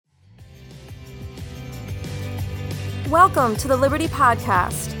Welcome to the Liberty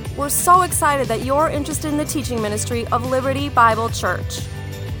Podcast. We're so excited that you're interested in the teaching ministry of Liberty Bible Church.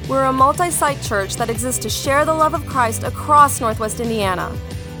 We're a multi-site church that exists to share the love of Christ across Northwest Indiana.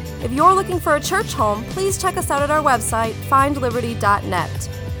 If you're looking for a church home, please check us out at our website, findliberty.net.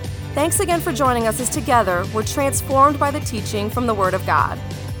 Thanks again for joining us as together we're transformed by the teaching from the Word of God.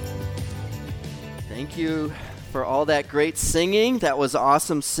 Thank you for all that great singing. That was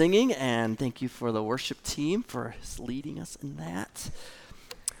awesome singing, and thank you for the worship team for leading us in that.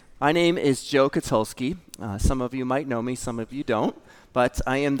 My name is Joe Katulski. Some of you might know me, some of you don't, but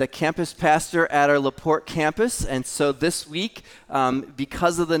I am the campus pastor at our LaPorte campus, and so this week,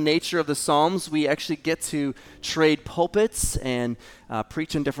 because of the nature of the Psalms, we actually get to trade pulpits and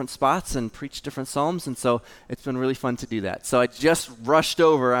preach in different spots and preach different Psalms, and so it's been really fun to do that. So I just rushed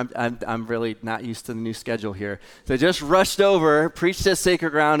over. I'm really not used to the new schedule here. So I just rushed over, preached at Sacred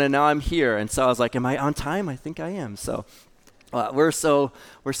Ground, and now I'm here. And so I was like, am I on time? I think I am. So we're so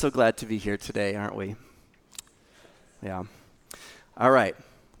glad to be here today, aren't we? Yeah. All right.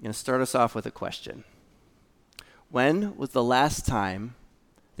 I'm going to start us off with a question. When was the last time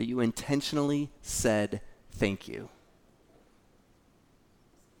that you intentionally said thank you?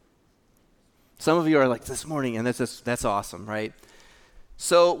 Some of you are like, this morning, and that's awesome, right?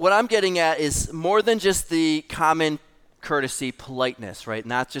 So what I'm getting at is more than just the common courtesy, politeness, right?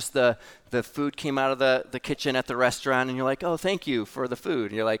 Not just the food came out of the kitchen at the restaurant, and you're like, oh, thank you for the food.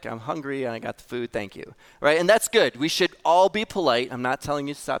 And you're like, I'm hungry, and I got the food, thank you, right? And that's good. We should all be polite. I'm not telling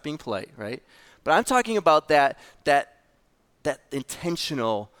you to stop being polite, right? But I'm talking about that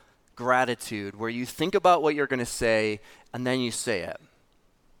intentional gratitude where you think about what you're going to say, and then you say it.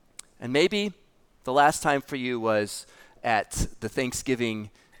 And maybe the last time for you was at the Thanksgiving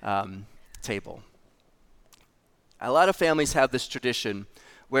table. A lot of families have this tradition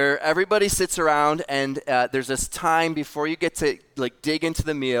where everybody sits around and there's this time before you get to dig into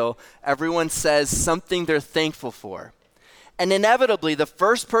the meal, everyone says something they're thankful for. And inevitably, the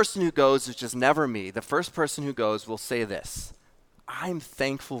first person who goes, which is never me, the first person who goes will say this, I'm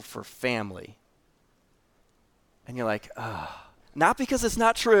thankful for family. And you're like, not because it's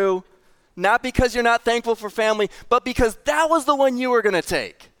not true, not because you're not thankful for family, but because that was the one you were going to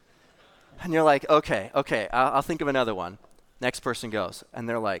take. And you're like, okay, I'll think of another one. Next person goes, and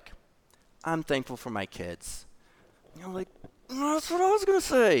they're like, I'm thankful for my kids. And you're like, that's what I was going to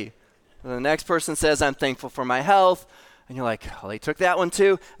say. And the next person says, I'm thankful for my health. And you're like, well, they took that one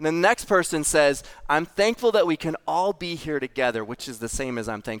too. And then the next person says, I'm thankful that we can all be here together, which is the same as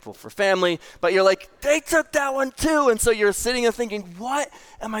I'm thankful for family. But you're like, they took that one too. And so you're sitting there thinking, what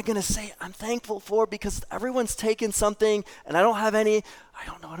am I going to say I'm thankful for? Because everyone's taken something and I don't have any. I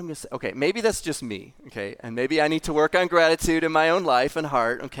don't know what I'm going to say. Okay, maybe that's just me, okay? And maybe I need to work on gratitude in my own life and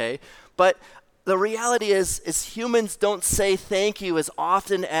heart, okay? But the reality is humans don't say thank you as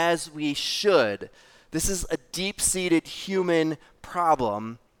often as we should. This is a deep-seated human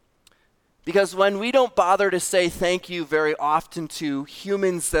problem because when we don't bother to say thank you very often to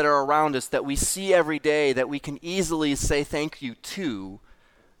humans that are around us, that we see every day, that we can easily say thank you to,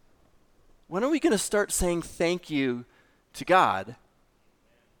 when are we going to start saying thank you to God?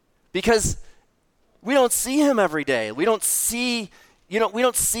 Because we don't see him every day. We don't see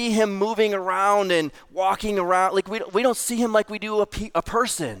him moving around and walking around. Like we don't see him like we do a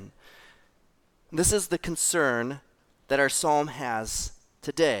person. This is the concern that our psalm has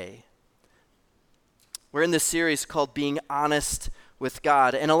today. We're in this series called Being Honest with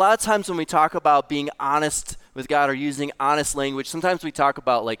God. And a lot of times when we talk about being honest with God or using honest language, sometimes we talk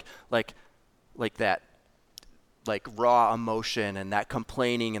about like that, like raw emotion and that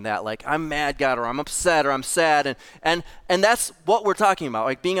complaining and that like I'm mad, God, or I'm upset or I'm sad. And that's what we're talking about.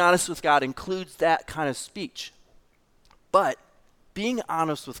 Like being honest with God includes that kind of speech. But being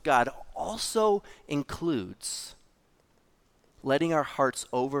honest with God also includes letting our hearts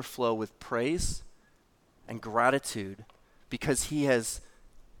overflow with praise and gratitude because he has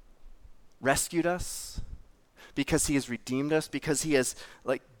rescued us, because he has redeemed us, because he has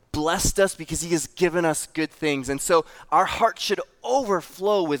blessed us, because he has given us good things. And so our heart should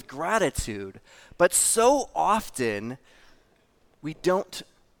overflow with gratitude. But so often we don't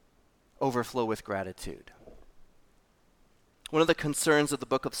overflow with gratitude. One of the concerns of the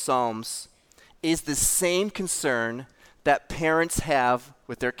book of Psalms is the same concern that parents have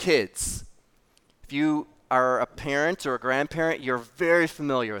with their kids. If you are a parent or a grandparent, you're very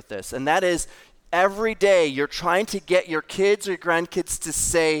familiar with this. And that is every day you're trying to get your kids or your grandkids to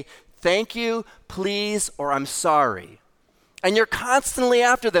say, thank you, please, or I'm sorry. And you're constantly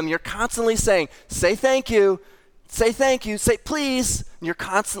after them. You're constantly saying, say thank you, say thank you, say please. And you're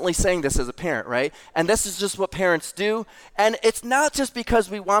constantly saying this as a parent, right? And this is just what parents do. And it's not just because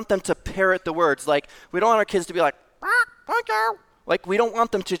we want them to parrot the words. Like, we don't want our kids to be like, thank you. Like, we don't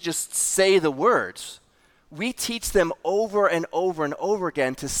want them to just say the words. We teach them over and over and over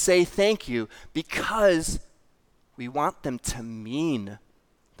again to say thank you because we want them to mean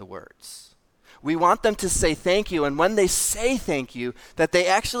the words. We want them to say thank you, and when they say thank you, that they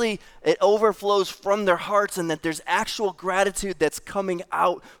actually, it overflows from their hearts and that there's actual gratitude that's coming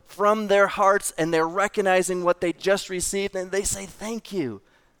out from their hearts, and they're recognizing what they just received, and they say thank you.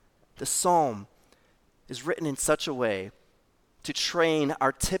 The psalm is written in such a way to train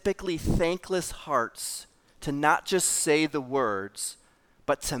our typically thankless hearts to not just say the words,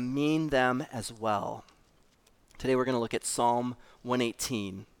 but to mean them as well. Today we're going to look at Psalm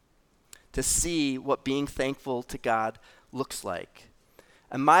 118 to see what being thankful to God looks like.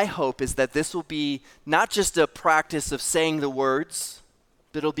 And my hope is that this will be not just a practice of saying the words,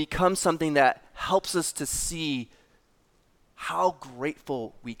 but it'll become something that helps us to see how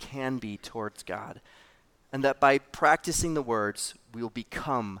grateful we can be towards God. And that by practicing the words, we will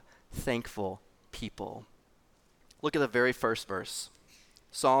become thankful people. Look at the very first verse.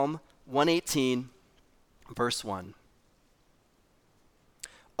 Psalm 118, verse 1.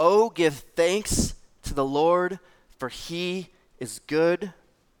 Oh, give thanks to the Lord, for he is good,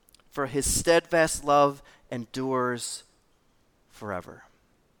 for his steadfast love endures forever.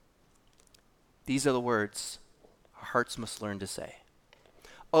 These are the words our hearts must learn to say.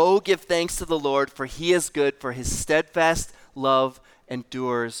 Oh, give thanks to the Lord, for he is good, for his steadfast love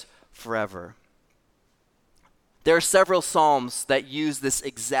endures forever. There are several psalms that use this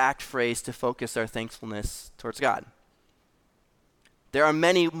exact phrase to focus our thankfulness towards God. There are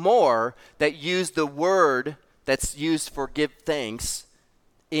many more that use the word that's used for give thanks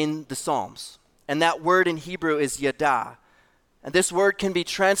in the Psalms. And that word in Hebrew is yada. And this word can be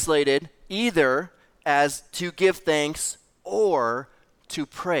translated either as to give thanks or to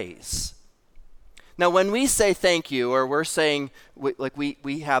praise. Now, when we say thank you, or we're saying,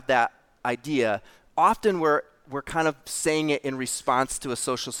 we have that idea, often we're kind of saying it in response to a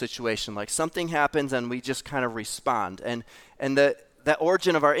social situation. Like something happens and we just kind of respond. And the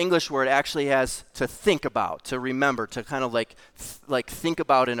origin of our English word actually has to think about, to remember, to kind of like think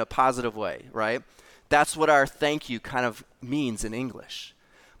about in a positive way, right? That's what our thank you kind of means in English.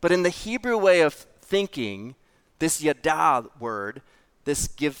 But in the Hebrew way of thinking, this yada word, this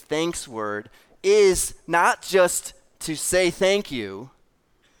give thanks word, is not just to say thank you,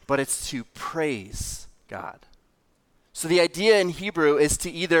 but it's to praise God. So the idea in Hebrew is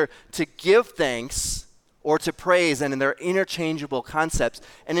to either to give thanks or to praise, and they're interchangeable concepts.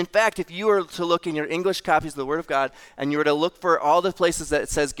 And in fact, if you were to look in your English copies of the Word of God, and you were to look for all the places that it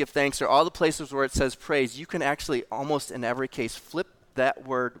says give thanks, or all the places where it says praise, you can actually almost in every case flip that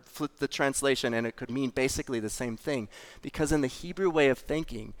word, flip the translation, and it could mean basically the same thing. Because in the Hebrew way of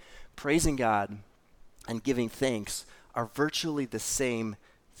thinking, praising God and giving thanks are virtually the same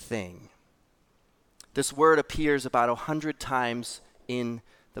thing. This word appears about 100 times in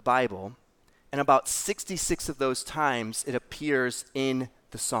the Bible, and about 66 of those times it appears in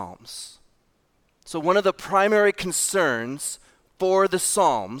the Psalms. So one of the primary concerns for the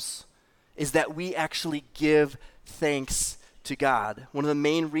Psalms is that we actually give thanks to God. One of the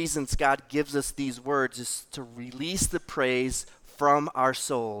main reasons God gives us these words is to release the praise from our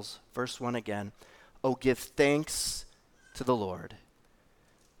souls. Verse 1 again. Oh, give thanks to the Lord,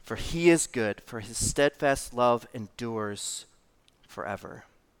 for he is good, for his steadfast love endures forever.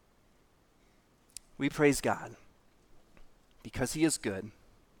 We praise God because he is good,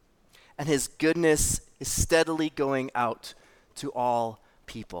 and his goodness is steadily going out to all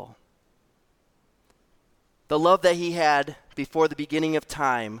people. The love that he had before the beginning of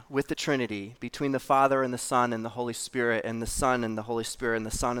time with the Trinity, between the Father and the Son and the Holy Spirit, and the Son and the Holy Spirit, and the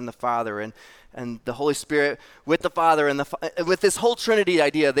Son and the Father, and the Holy Spirit with the Father, and with this whole Trinity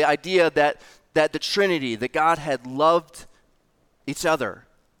idea, the idea that the Trinity, that God had loved each other,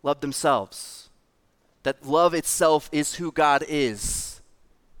 loved themselves, that love itself is who God is.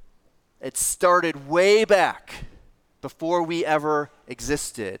 It started way back before we ever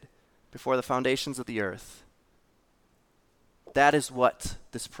existed, before the foundations of the earth. That is what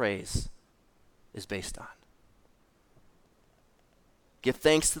this praise is based on. Give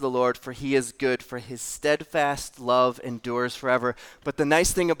thanks to the Lord, for he is good, for his steadfast love endures forever. But the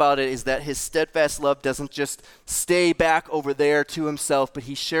nice thing about it is that his steadfast love doesn't just stay back over there to himself, but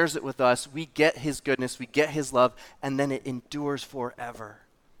he shares it with us. We get his goodness, we get his love, and then it endures forever.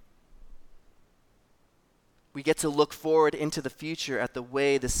 We get to look forward into the future at the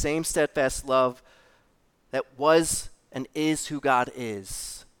way the same steadfast love that was and is who God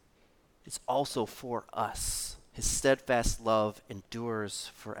is also for us. His steadfast love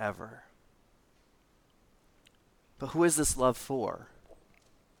endures forever. But who is this love for?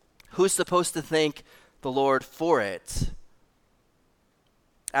 Who's supposed to thank the Lord for it?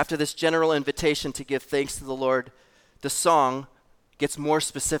 After this general invitation to give thanks to the Lord, the song gets more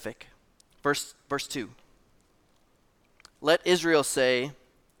specific. Verse 2. Let Israel say,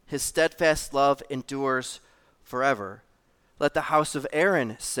 his steadfast love endures forever. Let the house of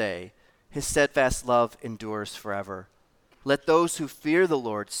Aaron say, his steadfast love endures forever. Let those who fear the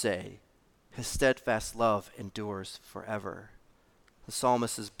Lord say, his steadfast love endures forever. The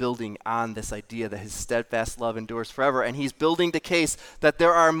psalmist is building on this idea that his steadfast love endures forever, and he's building the case that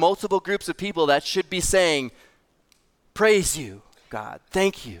there are multiple groups of people that should be saying, praise you, God,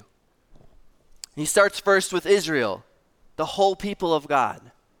 thank you. He starts first with Israel, the whole people of God.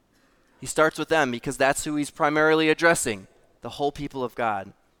 He starts with them because that's who he's primarily addressing, the whole people of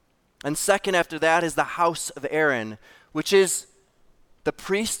God. And second after that is the house of Aaron, which is the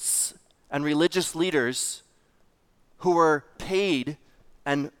priests and religious leaders who were paid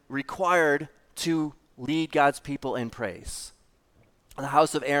and required to lead God's people in praise. The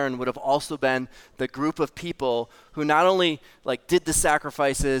house of Aaron would have also been the group of people who not only did the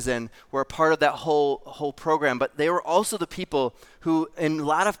sacrifices and were a part of that whole program, but they were also the people who in a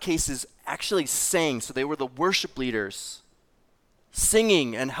lot of cases actually sang. So they were the worship leaders,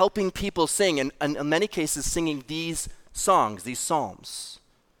 singing and helping people sing, and in many cases singing these songs, these psalms.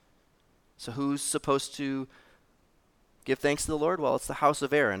 So who's supposed to give thanks to the Lord? Well, it's the house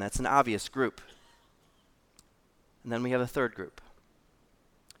of Aaron. That's an obvious group. And then we have a third group.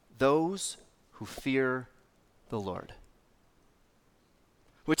 Those who fear the Lord.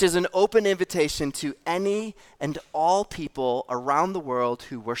 Which is an open invitation to any and all people around the world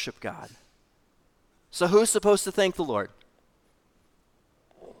who worship God. So who's supposed to thank the Lord?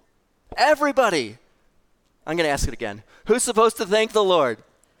 Everybody. I'm going to ask it again. Who's supposed to thank the Lord?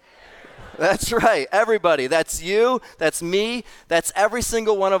 That's right, everybody. That's you, that's me, that's every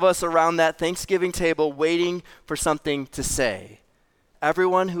single one of us around that Thanksgiving table waiting for something to say.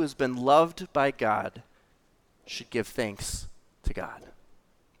 Everyone who has been loved by God should give thanks to God.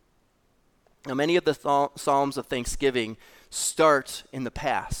 Now, many of the Psalms of Thanksgiving start in the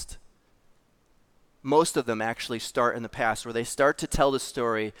past. Most of them actually start in the past, where they start to tell the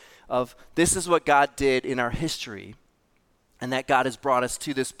story of this is what God did in our history, and that God has brought us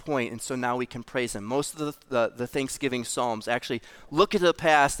to this point, and so now we can praise him. Most of the Thanksgiving Psalms actually look at the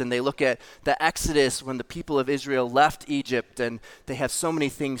past, and they look at the Exodus when the people of Israel left Egypt, and they have so many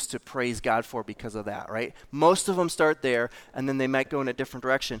things to praise God for because of that, right? Most of them start there, and then they might go in a different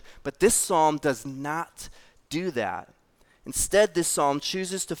direction. But this psalm does not do that. Instead, this psalm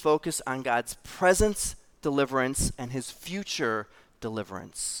chooses to focus on God's present deliverance and his future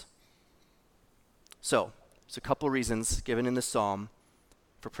deliverance. So, there's a couple reasons given in the psalm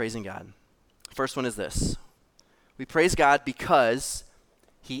for praising God. First one is this. We praise God because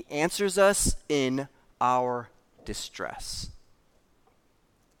he answers us in our distress.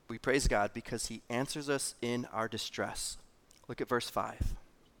 We praise God because he answers us in our distress. Look at verse 5.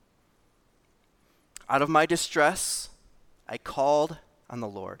 Out of my distress, I called on the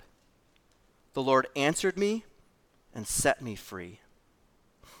Lord. The Lord answered me and set me free.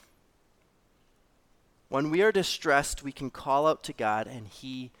 When we are distressed, we can call out to God and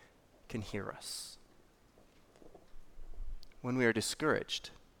he can hear us. When we are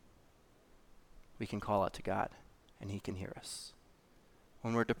discouraged, we can call out to God and he can hear us.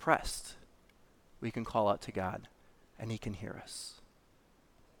 When we're depressed, we can call out to God and he can hear us.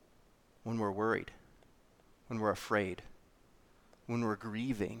 When we're worried, when we're afraid, when we're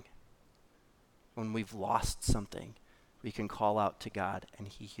grieving, when we've lost something, we can call out to God and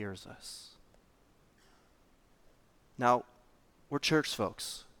he hears us. Now, we're church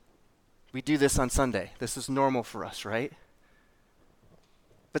folks. We do this on Sunday. This is normal for us, right?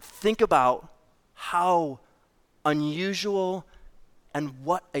 But think about how unusual and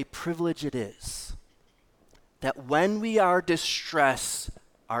what a privilege it is that when we are distressed,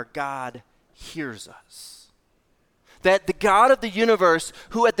 our God hears us. That the God of the universe,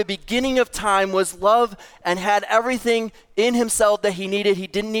 who at the beginning of time was love and had everything in himself that he needed, he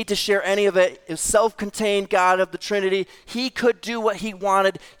didn't need to share any of it, a self-contained God of the Trinity, he could do what he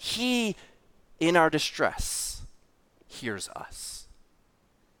wanted. He, in our distress, hears us.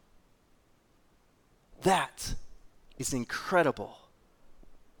 That is incredible,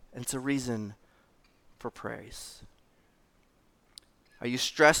 and it's a reason for praise. Are you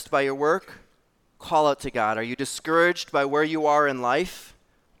stressed by your work? Call out to God. Are you discouraged by where you are in life?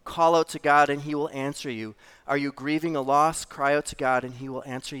 Call out to God and he will answer you. Are you grieving a loss? Cry out to God and he will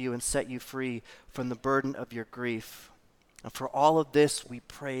answer you and set you free from the burden of your grief. And for all of this, we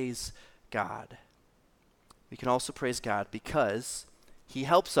praise God. We can also praise God because he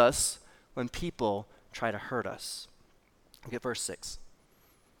helps us when people try to hurt us. Look at verse 6.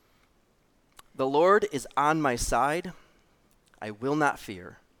 The Lord is on my side. I will not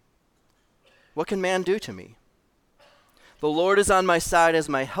fear. What can man do to me? The Lord is on my side as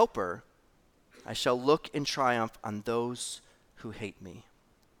my helper. I shall look in triumph on those who hate me.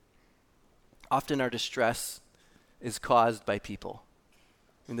 Often our distress is caused by people.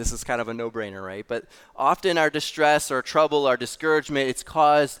 And this is kind of a no-brainer, right? But often our distress or trouble or discouragement, it's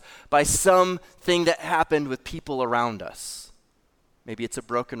caused by something that happened with people around us. Maybe it's a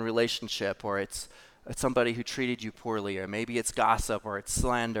broken relationship, or it's somebody who treated you poorly, or maybe it's gossip, or it's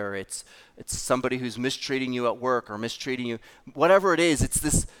slander, it's somebody who's mistreating you at work or mistreating you. Whatever it is, it's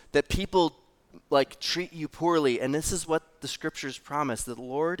this that people treat you poorly. And this is what the scriptures promise. The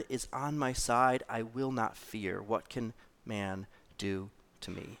Lord is on my side. I will not fear. What can man do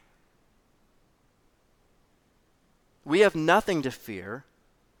to me? We have nothing to fear,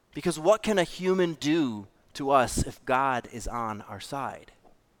 because what can a human do to us if God is on our side?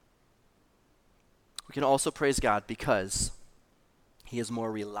 We can also praise God because he is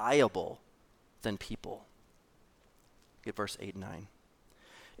more reliable than people. Look at verse 8 and 9.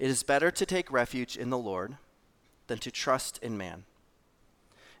 It is better to take refuge in the Lord than to trust in man.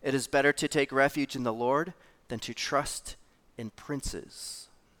 It is better to take refuge in the Lord than to trust in princes.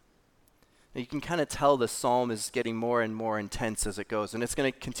 Now you can kind of tell the psalm is getting more and more intense as it goes, and it's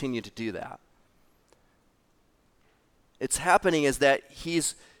going to continue to do that. It's happening is that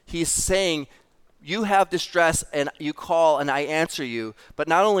he's saying, you have distress and you call and I answer you. But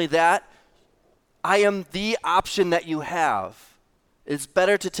not only that, I am the option that you have. It's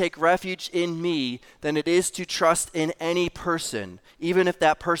better to take refuge in me than it is to trust in any person, even if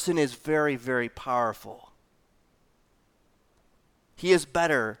that person is very, very powerful. He is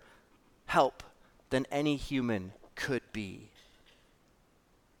better help than any human could be.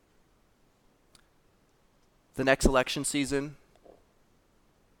 The next election season,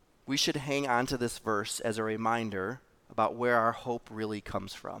 we should hang on to this verse as a reminder about where our hope really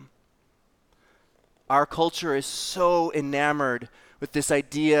comes from. Our culture is so enamored with this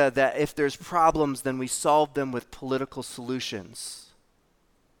idea that if there's problems, then we solve them with political solutions.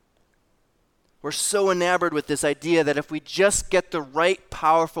 We're so enamored with this idea that if we just get the right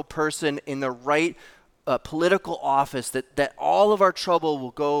powerful person in the right political office, that all of our trouble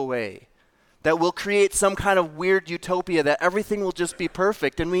will go away. That we'll create some kind of weird utopia, that everything will just be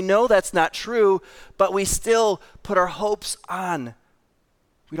perfect. And we know that's not true, but we still put our hopes on.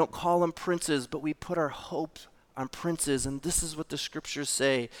 We don't call them princes, but we put our hope on princes. And this is what the scriptures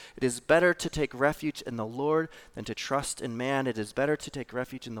say. It is better to take refuge in the Lord than to trust in man. It is better to take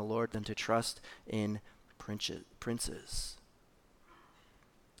refuge in the Lord than to trust in princes.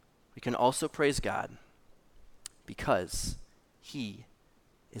 We can also praise God because he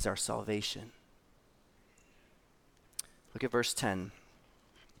is our salvation. Look at verse 10.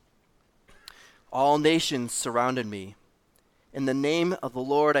 All nations surrounded me. In the name of the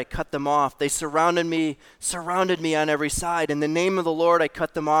Lord, I cut them off. They surrounded me on every side. In the name of the Lord, I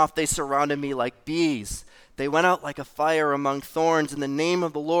cut them off. They surrounded me like bees. They went out like a fire among thorns. In the name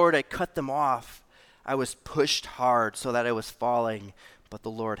of the Lord, I cut them off. I was pushed hard so that I was falling, but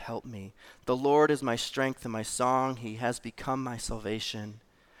the Lord helped me. The Lord is my strength and my song. He has become my salvation.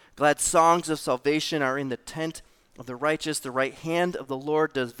 Glad songs of salvation are in the tent of the righteous. The right hand of the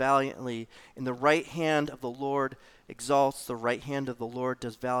Lord does valiantly. In the right hand of the Lord exalts. The right hand of the Lord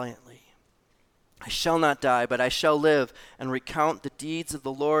does valiantly. I shall not die, but I shall live and recount the deeds of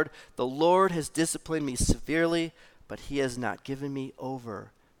the Lord. The Lord has disciplined me severely, but he has not given me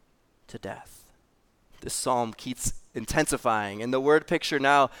over to death. This psalm keeps intensifying, and the word picture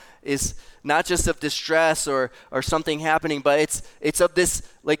now is not just of distress or something happening, but it's of this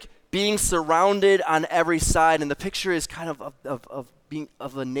like being surrounded on every side. And the picture is kind of being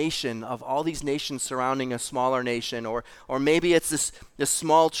of a nation, of all these nations surrounding a smaller nation, or maybe it's this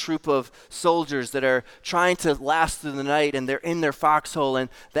small troop of soldiers that are trying to last through the night, and they're in their foxhole, and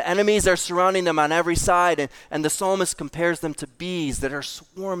the enemies are surrounding them on every side, and the psalmist compares them to bees that are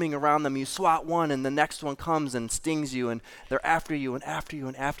swarming around them. You swat one, and the next one comes and stings you, and they're after you and after you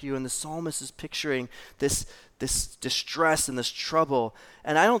and after you, and the psalmist is picturing this distress and this trouble.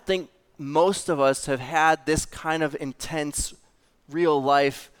 And I don't think most of us have had this kind of intense real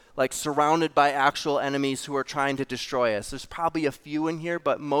life, like surrounded by actual enemies who are trying to destroy us. There's probably a few in here,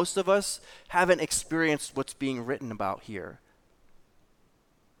 but most of us haven't experienced what's being written about here.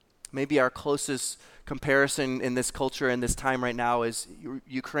 Maybe our closest comparison in this culture in this time right now is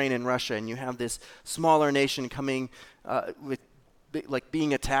Ukraine and Russia, and you have this smaller nation coming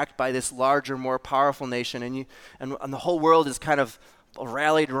being attacked by this larger, more powerful nation, and the whole world is kind of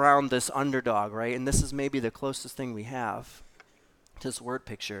rallied around this underdog, right? And this is maybe the closest thing we have to this word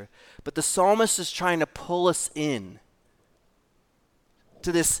picture. But the psalmist is trying to pull us in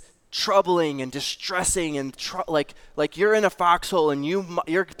to this troubling and distressing and like you're in a foxhole and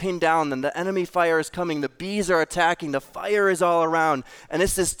you're pinned down and the enemy fire is coming, the bees are attacking, the fire is all around, and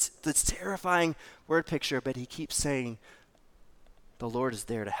it's this terrifying word picture. But he keeps saying, the Lord is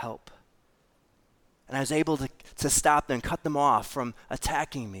there to help. And I was able to stop them, cut them off from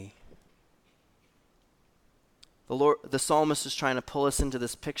attacking me. The psalmist is trying to pull us into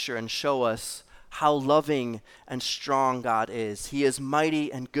this picture and show us how loving and strong God is. He is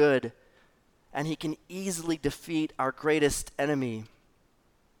mighty and good, and he can easily defeat our greatest enemy.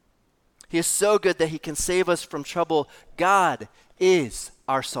 He is so good that he can save us from trouble. God is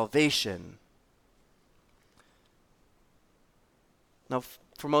our salvation. Now,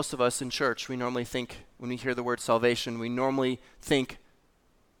 for most of us in church, we normally think, when we hear the word salvation, we normally think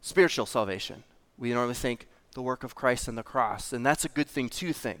spiritual salvation. We normally think the work of Christ on the cross, and that's a good thing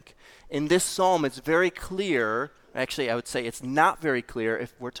to think. In this psalm, it's very clear, actually I would say it's not very clear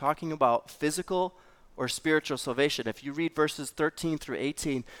if we're talking about physical or spiritual salvation. If you read verses 13 through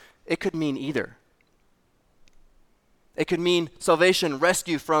 18, it could mean either. It could mean salvation,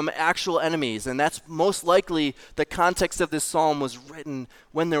 rescue from actual enemies, and that's most likely the context of this psalm was written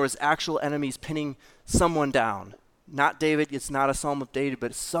when there was actual enemies pinning someone down. Not David, it's not a psalm of David,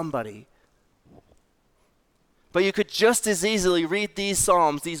 but somebody. But you could just as easily read these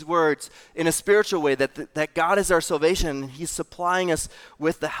psalms, these words, in a spiritual way, that God is our salvation, and he's supplying us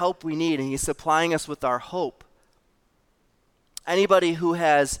with the help we need, and he's supplying us with our hope. Anybody who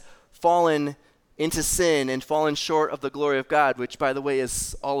has fallen into sin and fallen short of the glory of God, which, by the way,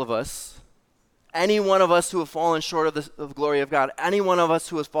 is all of us, any one of us who have fallen short of the glory of God, any one of us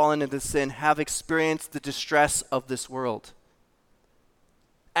who has fallen into sin have experienced the distress of this world.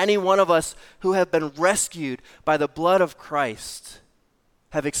 Any one of us who have been rescued by the blood of Christ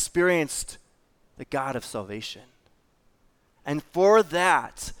have experienced the God of salvation. And for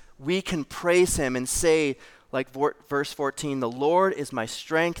that, we can praise him and say, like verse 14, the Lord is my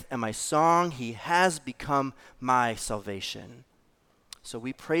strength and my song. He has become my salvation. So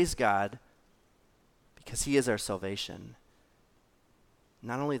we praise God because he is our salvation.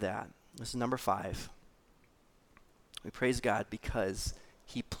 Not only that, this is number 5. We praise God because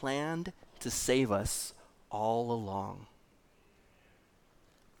he planned to save us all along.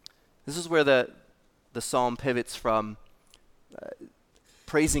 This is where the psalm pivots from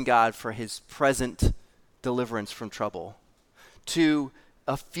praising God for his present deliverance from trouble to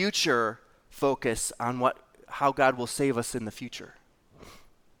a future focus on how God will save us in the future.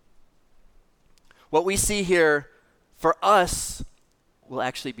 What we see here for us will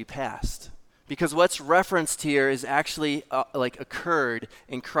actually be past. Because what's referenced here is actually occurred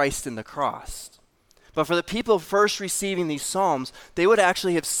in Christ in the cross. But for the people first receiving these psalms, they would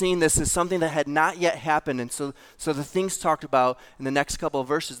actually have seen this as something that had not yet happened. And so the things talked about in the next couple of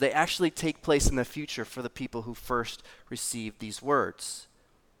verses, they actually take place in the future for the people who first received these words.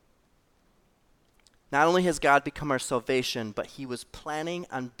 Not only has God become our salvation, but he was planning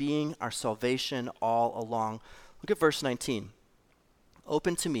on being our salvation all along. Look at verse 19.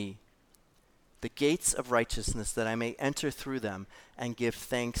 Open to me the gates of righteousness, that I may enter through them and give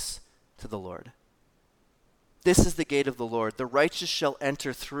thanks to the Lord. This is the gate of the Lord. The righteous shall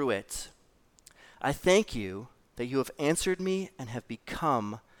enter through it. I thank you that you have answered me and have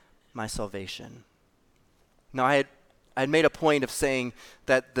become my salvation. Now, I had made a point of saying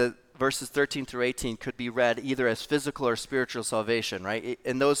that the verses 13 through 18 could be read either as physical or spiritual salvation, right?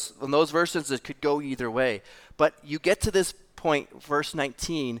 In those verses, it could go either way. But you get to this point, verse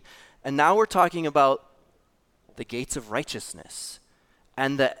 19, and now we're talking about the gates of righteousness,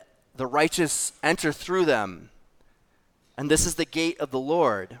 and the righteous enter through them. And this is the gate of the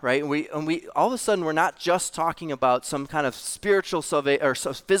Lord, right? And we all of a sudden, we're not just talking about some kind of spiritual salvation or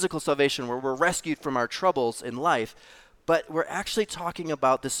physical salvation where we're rescued from our troubles in life, but we're actually talking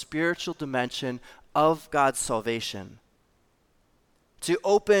about the spiritual dimension of God's salvation. To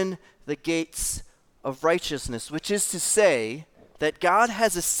open the gates of righteousness, which is to say that God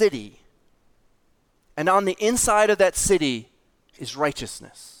has a city, and on the inside of that city is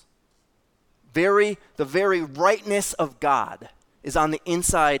righteousness. The very rightness of God is on the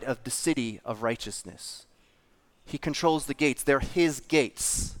inside of the city of righteousness. He controls the gates. They're his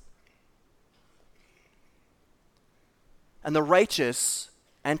gates. And the righteous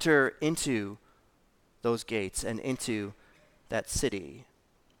enter into those gates and into that city.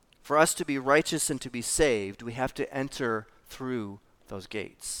 For us to be righteous and to be saved, we have to enter through those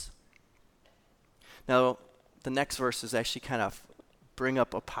gates. Now, the next verses actually kind of bring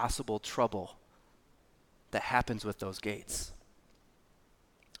up a possible trouble that happens with those gates.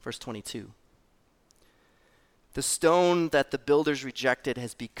 Verse 22. The stone that the builders rejected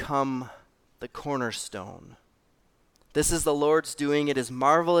has become the cornerstone. This is the Lord's doing. It is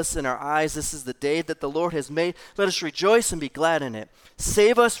marvelous in our eyes. This is the day that the Lord has made. Let us rejoice and be glad in it.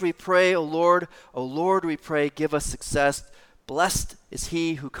 Save us, we pray, O Lord. O Lord, we pray, give us success. Blessed is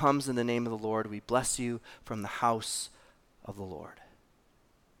he who comes in the name of the Lord. We bless you from the house of the Lord.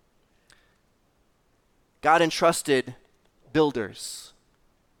 God entrusted builders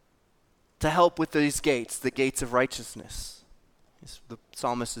to help with these gates, the gates of righteousness. The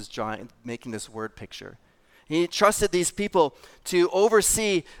psalmist is making this word picture. He trusted these people to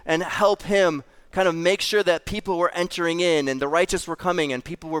oversee and help him kind of make sure that people were entering in and the righteous were coming and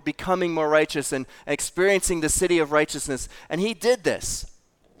people were becoming more righteous and experiencing the city of righteousness. And he did this.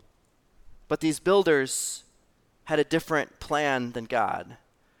 But these builders had a different plan than God.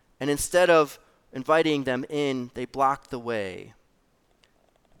 And instead of inviting them in, they blocked the way.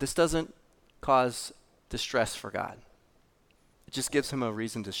 This doesn't cause distress for God. It just gives him a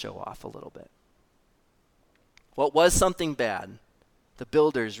reason to show off a little bit. What was something bad, the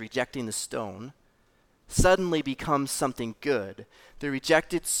builders rejecting the stone, suddenly becomes something good. The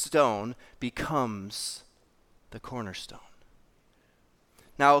rejected stone becomes the cornerstone.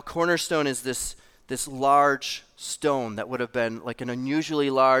 Now, a cornerstone is this large stone that would have been like an unusually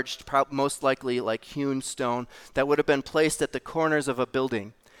large, most likely like hewn stone that would have been placed at the corners of a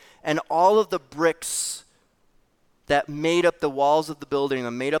building. And all of the bricks that made up the walls of the building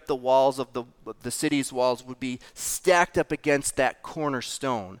and made up the walls of the city's walls would be stacked up against that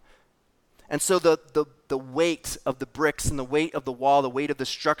cornerstone. And so the weight of the bricks and the weight of the wall, the weight of the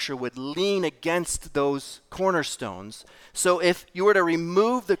structure would lean against those cornerstones. So if you were to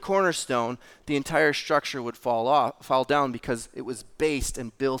remove the cornerstone, the entire structure would fall down because it was based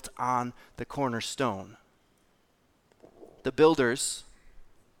and built on the cornerstone. The builders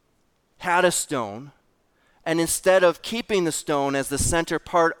had a stone, and instead of keeping the stone as the center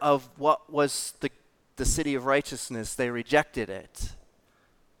part of what was the city of righteousness, they rejected it.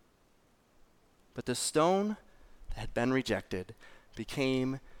 But the stone that had been rejected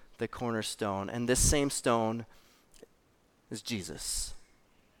became the cornerstone. And this same stone is Jesus.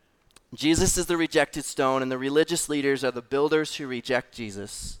 Jesus is the rejected stone, and the religious leaders are the builders who reject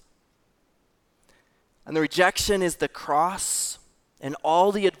Jesus. And the rejection is the cross and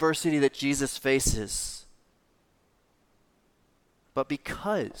all the adversity that Jesus faces. But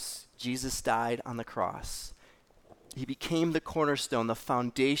because Jesus died on the cross, he became the cornerstone, the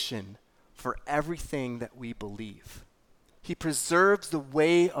foundation for everything that we believe. He preserves the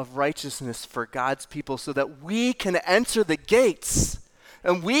way of righteousness for God's people so that we can enter the gates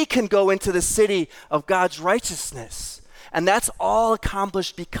and we can go into the city of God's righteousness. And that's all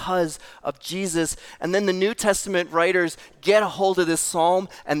accomplished because of Jesus. And then the New Testament writers get a hold of this psalm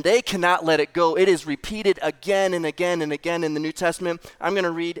and they cannot let it go. It is repeated again and again and again in the New Testament. I'm going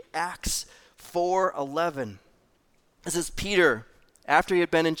to read Acts 4:11. This is Peter after he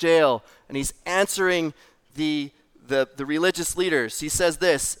had been in jail, and he's answering the religious leaders. He says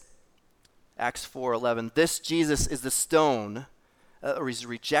this, Acts 4:11, "This Jesus is the stone, or is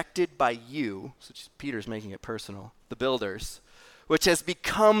rejected by you," so Peter's making it personal, "the builders, which has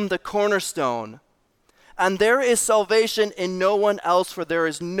become the cornerstone. And there is salvation in no one else, for there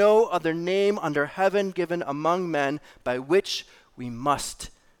is no other name under heaven given among men by which we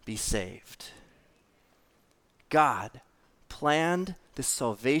must be saved." God planned this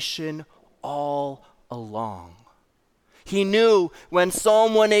salvation all along. He knew when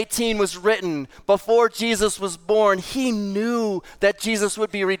Psalm 118 was written, before Jesus was born, he knew that Jesus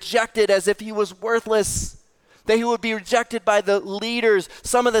would be rejected as if he was worthless, that he would be rejected by the leaders,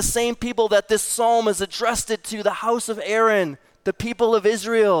 some of the same people that this psalm is addressed to, the house of Aaron, the people of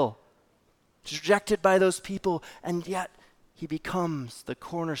Israel. He's rejected by those people, and yet he becomes the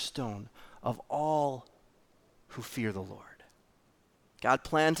cornerstone of all who fear the Lord. God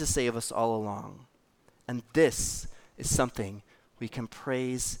planned to save us all along, and this is something we can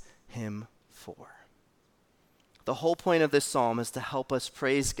praise him for. The whole point of this psalm is to help us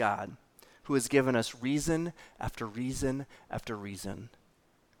praise God, who has given us reason after reason after reason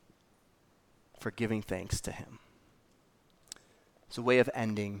for giving thanks to him. It's a way of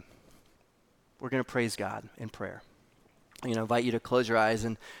ending. We're going to praise God in prayer. I'm going to invite you to close your eyes,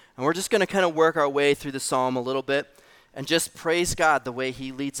 and we're just going to kind of work our way through the psalm a little bit. and just praise God the way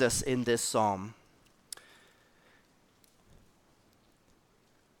he leads us in this psalm.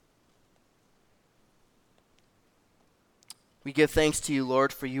 We give thanks to you,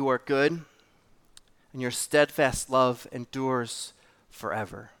 Lord, for you are good, and your steadfast love endures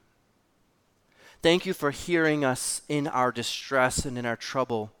forever. Thank you for hearing us in our distress and in our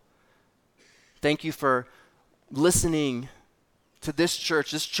trouble. Thank you for listening to this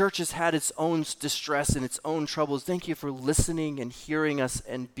church. This church has had its own distress and its own troubles. Thank you for listening and hearing us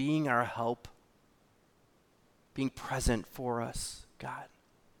and being our help, being present for us, God.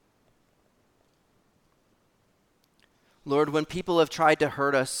 Lord, when people have tried to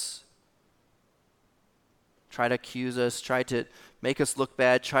hurt us, try to accuse us, try to make us look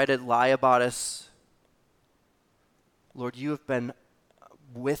bad, try to lie about us, Lord, you have been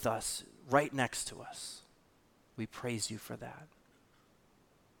with us, right next to us. We praise you for that.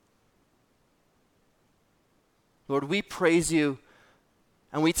 Lord, we praise you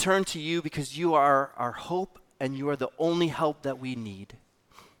and we turn to you because you are our hope and you are the only help that we need.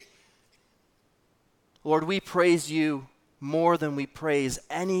 Lord, we praise you more than we praise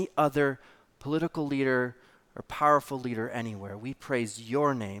any other political leader or powerful leader anywhere. We praise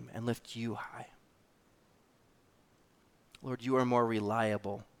your name and lift you high. Lord, you are more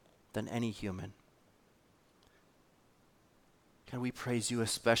reliable than any human. God, we praise you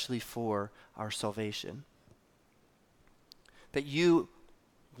especially for our salvation. That you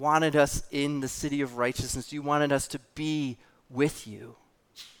wanted us in the city of righteousness. You wanted us to be with you.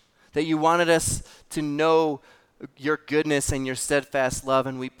 That you wanted us to know your goodness and your steadfast love,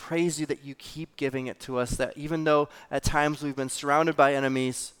 and we praise you that you keep giving it to us, that even though at times we've been surrounded by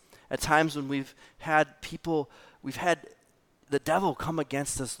enemies, at times when we've had the devil come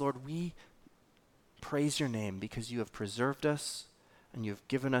against us, Lord, we praise your name because you have preserved us and you have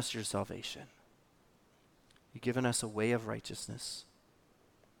given us your salvation. You've given us a way of righteousness.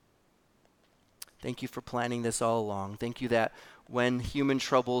 Thank you for planning this all along. Thank you that when human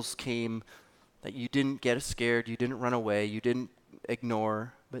troubles came, that you didn't get scared, you didn't run away, you didn't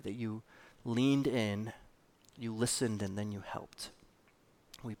ignore, but that you leaned in, you listened, and then you helped.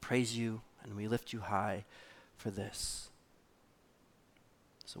 We praise you and we lift you high for this.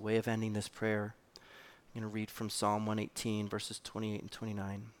 It's a way of ending this prayer. I'm going to read from Psalm 118, verses 28 and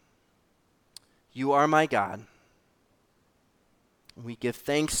 29. You are my God. We give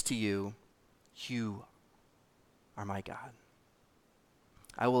thanks to you. You are my God.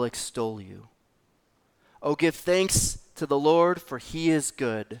 I will extol you. Oh, give thanks to the Lord, for he is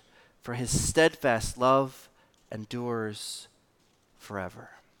good, for his steadfast love endures forever.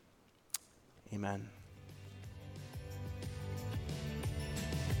 Amen.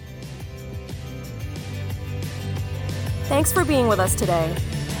 Thanks for being with us today.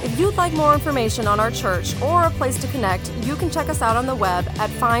 If you'd like more information on our church or a place to connect, you can check us out on the web at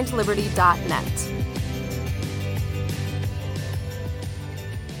findliberty.net.